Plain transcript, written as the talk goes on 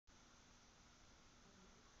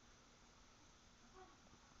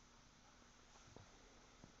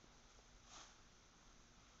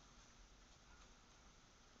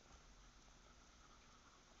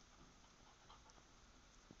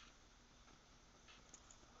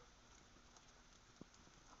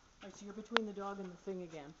Right, so you're between the dog and the thing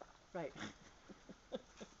again. Right.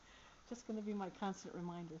 Just going to be my constant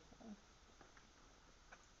reminder.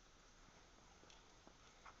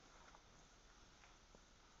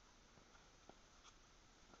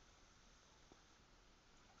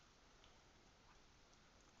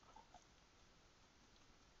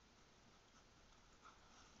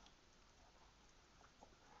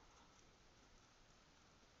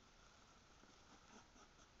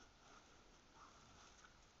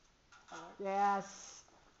 Yes.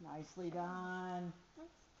 Nicely done.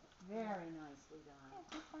 Very nicely done. Yeah,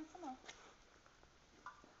 let's find some more.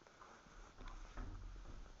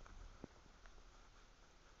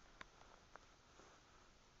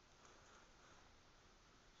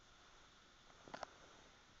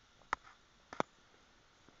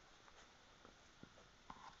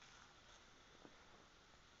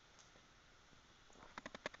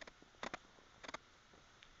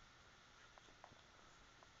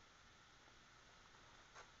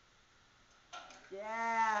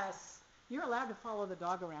 Yes. You're allowed to follow the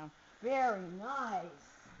dog around. Very nice.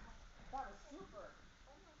 That was super.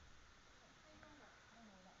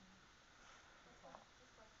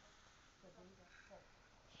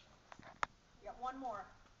 Yeah, one more.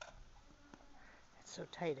 It's so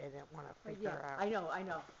tight, I didn't want to freak Yeah, her out. I know, I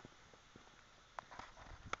know.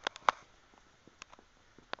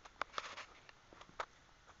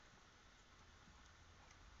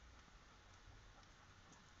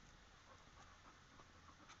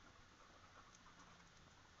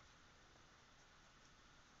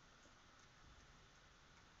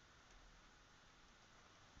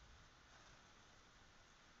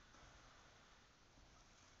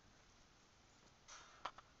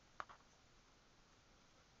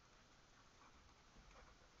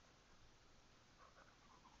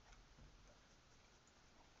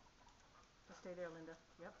 Just stay there, Linda.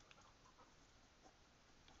 Yep.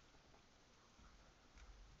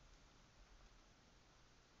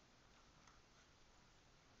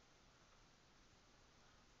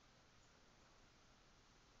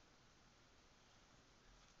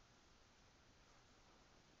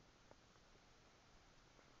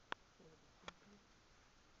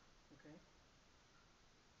 Okay.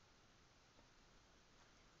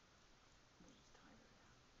 We'll just time her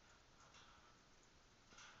down.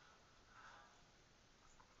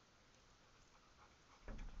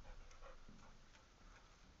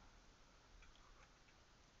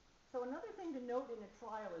 So another thing to note in a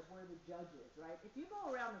trial is where the judge is, right? If you go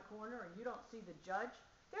around the corner and you don't see the judge,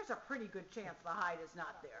 there's a pretty good chance the hide is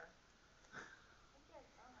not there.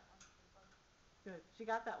 Good. She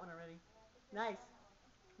got that one already. Nice.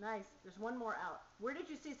 Nice. There's one more out. Where did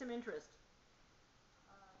you see some interest?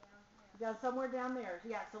 Down somewhere down there.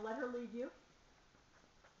 Yeah, so let her lead you.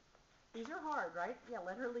 These are hard, right? Yeah,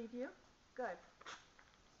 let her lead you. Good.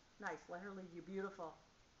 Nice. Let her lead you. Beautiful.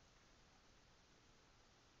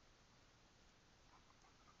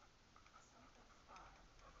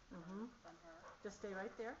 Mm-hmm. Just stay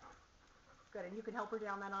right there. Good. And you can help her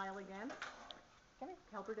down that aisle again. Come here.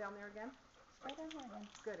 Help her down there again. Right down here again.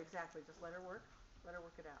 Good. Exactly. Just let her work. Let her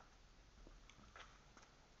work it out.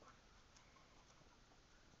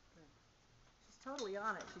 Good. She's totally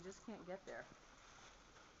on it. She just can't get there.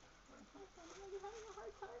 Are you having a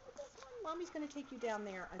hard time with this one? Mommy's going to take you down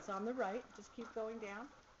there. It's on the right. Just keep going down.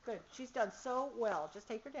 Good. She's done so well. Just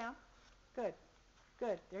take her down. Good.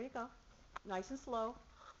 Good. There you go. Nice and slow.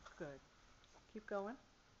 Good. Keep going.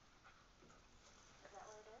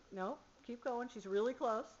 No, keep going. She's really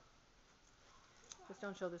close. Just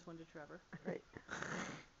don't show this one to Trevor. Right.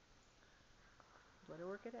 Let her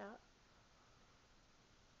work it out.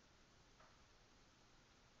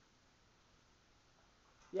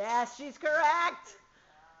 Yes, she's correct.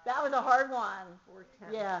 That was a hard one.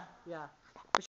 410. Yeah, yeah.